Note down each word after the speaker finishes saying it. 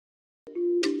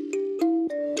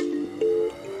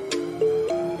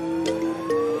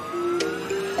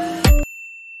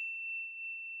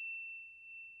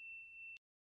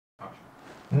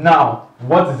Now,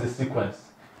 what is a sequence?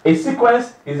 A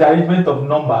sequence is the arrangement of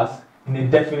numbers in a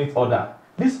definite order.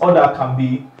 This order can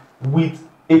be with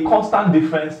a constant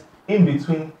difference in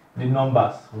between the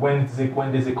numbers. When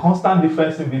there's a constant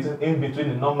difference in between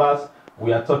the numbers,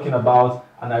 we are talking about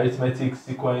an arithmetic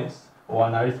sequence or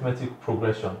an arithmetic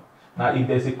progression. Now, if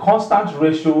there's a constant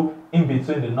ratio in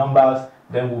between the numbers,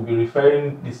 then we'll be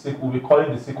calling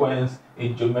the sequence a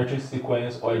geometric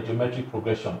sequence or a geometric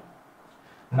progression.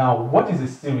 Now, what is a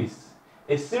series?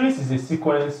 A series is a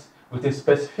sequence with a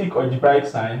specific algebraic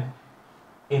sign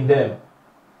in them.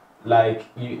 Like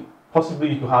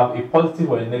possibly you could have a positive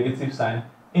or a negative sign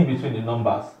in between the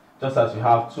numbers, just as you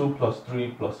have 2 plus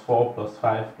 3 plus 4 plus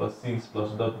 5 plus 6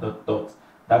 plus dot dot dot.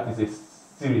 That is a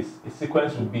series. A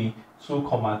sequence would be 2,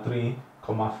 3,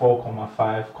 4,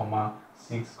 5,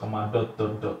 6, dot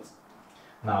dot dot.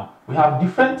 Now, we have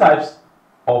different types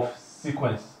of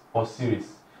sequence or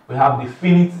series. We have the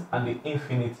finite and the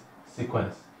infinite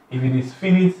sequence. If it is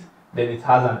finite, then it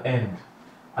has an end.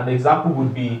 An example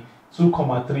would be 2,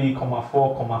 3,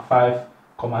 4,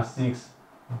 5, 6,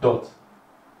 dot.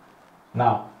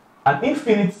 Now, an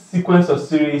infinite sequence or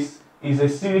series is a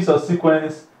series or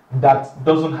sequence that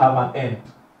doesn't have an end.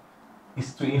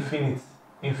 It's to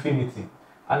infinity.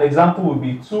 An example would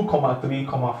be 2, 3,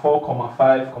 4,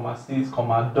 5, 6,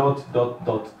 dot dot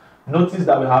dot. Notice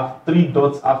that we have 3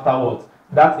 dots afterwards.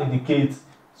 That indicates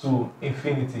to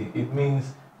infinity. It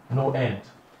means no end.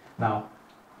 Now,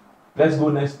 let's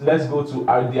go to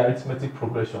the arithmetic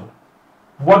progression.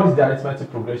 What is the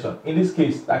arithmetic progression? In this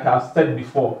case, like I've said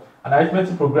before, an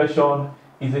arithmetic progression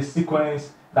is a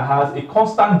sequence that has a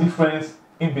constant difference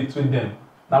in between them.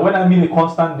 Now, when I mean a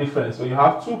constant difference, when you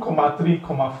have 2, 3,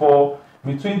 4,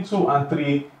 between 2 and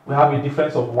 3, we have a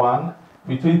difference of 1.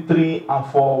 Between 3 and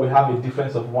 4, we have a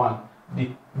difference of 1. The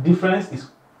difference is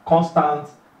constant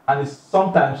and is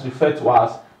sometimes referred to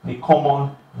as the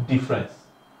common difference.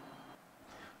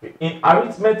 In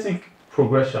arithmetic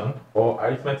progression or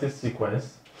arithmetic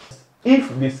sequence,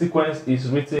 if the sequence is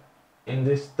written in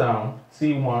this term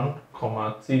T1,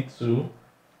 T2,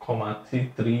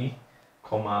 T3,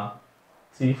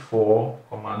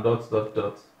 T4, dot dot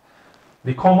dot,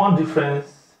 the common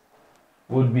difference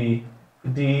would be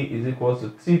D is equal to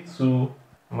T2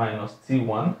 minus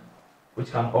T1,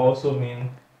 which can also mean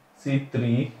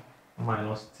T3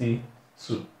 minus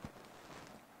T2.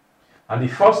 And the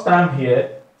first term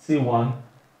here, T1,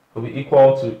 will be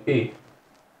equal to A.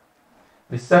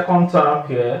 The second term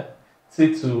here,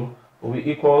 T2, will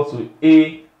be equal to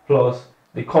A plus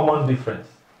the common difference.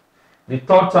 The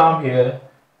third term here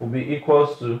will be equal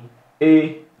to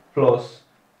A plus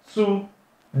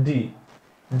 2D.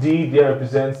 D there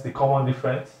represents the common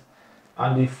difference.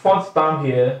 And the fourth term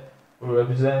here will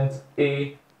represent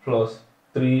A plus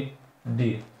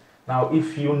 3D. Now,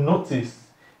 if you notice,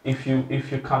 if you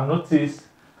can notice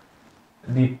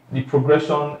the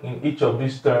progression in each of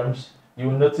these terms, you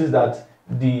will notice that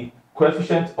the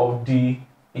coefficient of D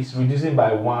is reducing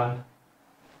by 1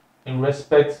 in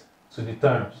respect to the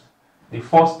terms. The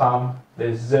first term,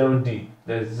 there's 0D,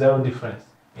 there's 0 difference.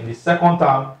 In the second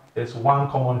term, there's 1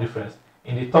 common difference.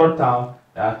 In the third term,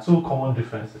 there are 2 common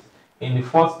differences. In the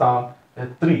fourth term, there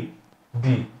are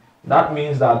 3D. That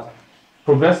means that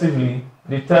progressively,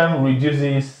 the term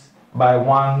reduces by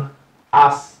 1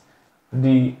 as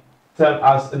the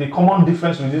common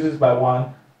difference reduces by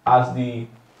 1 as the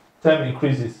term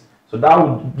increases. So that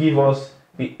would give us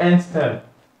the nth term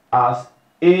as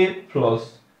A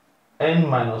plus n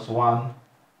minus 1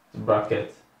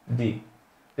 bracket D.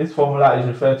 This formula is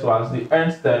referred to as the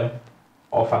nth term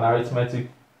of an arithmetic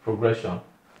progression.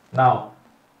 Now,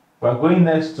 we're going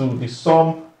next to the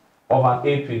sum of an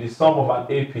AP. The sum of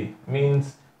an AP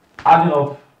means adding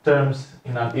up terms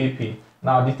in an AP.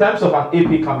 Now, the terms of an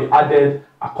AP can be added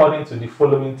according to the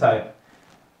following type.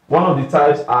 One of the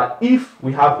types are if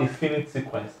we have a finite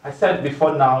sequence. I said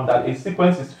before now that a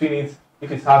sequence is finite if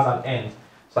it has an end.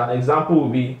 So an example will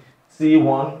be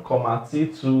T1,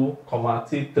 T2,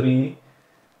 T3,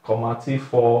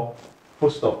 T4, full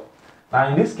stop. Now,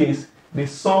 in this case, the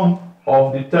sum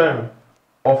of the term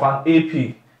of an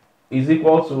AP is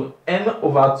equal to n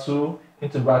over 2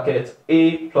 into bracket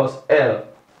A plus L.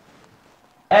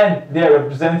 N there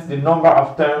represents the number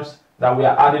of terms that we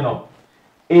are adding up.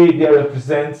 A there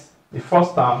represents the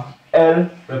first term, L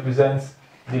represents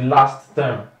the last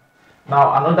term.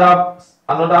 Now,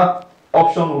 another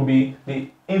option will be the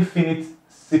infinite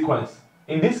sequence.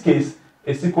 In this case,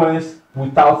 a sequence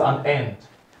without an end.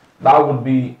 That would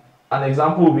be, an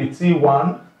example would be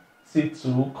T1,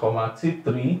 T2,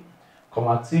 T3,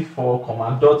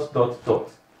 T4, dot dot dot.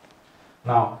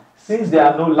 Now, since there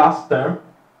are no last term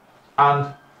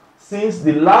and since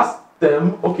the last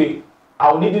term, okay,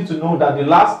 I'll need you to know that the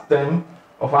last term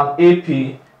of an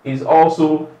AP is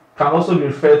also can also be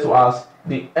referred to as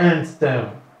the nth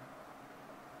term.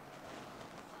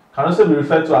 Can also be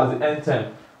referred to as the nth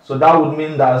term. So that would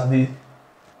mean that the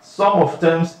sum of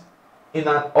terms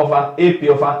of an AP,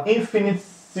 of an infinite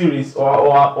series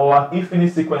or an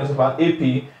infinite sequence of an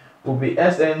AP will be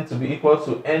Sn to be equal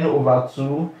to n over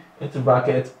 2 into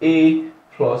bracket a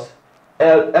plus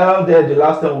L there, the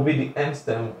last term will be the nth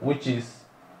term, which is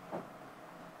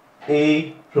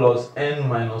a plus n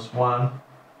minus 1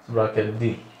 to bracket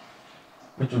d,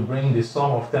 which will bring the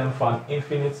sum of terms for an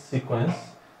infinite sequence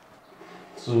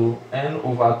to n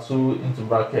over 2 into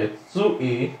bracket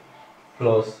 2a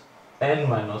plus n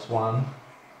minus 1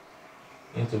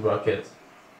 into bracket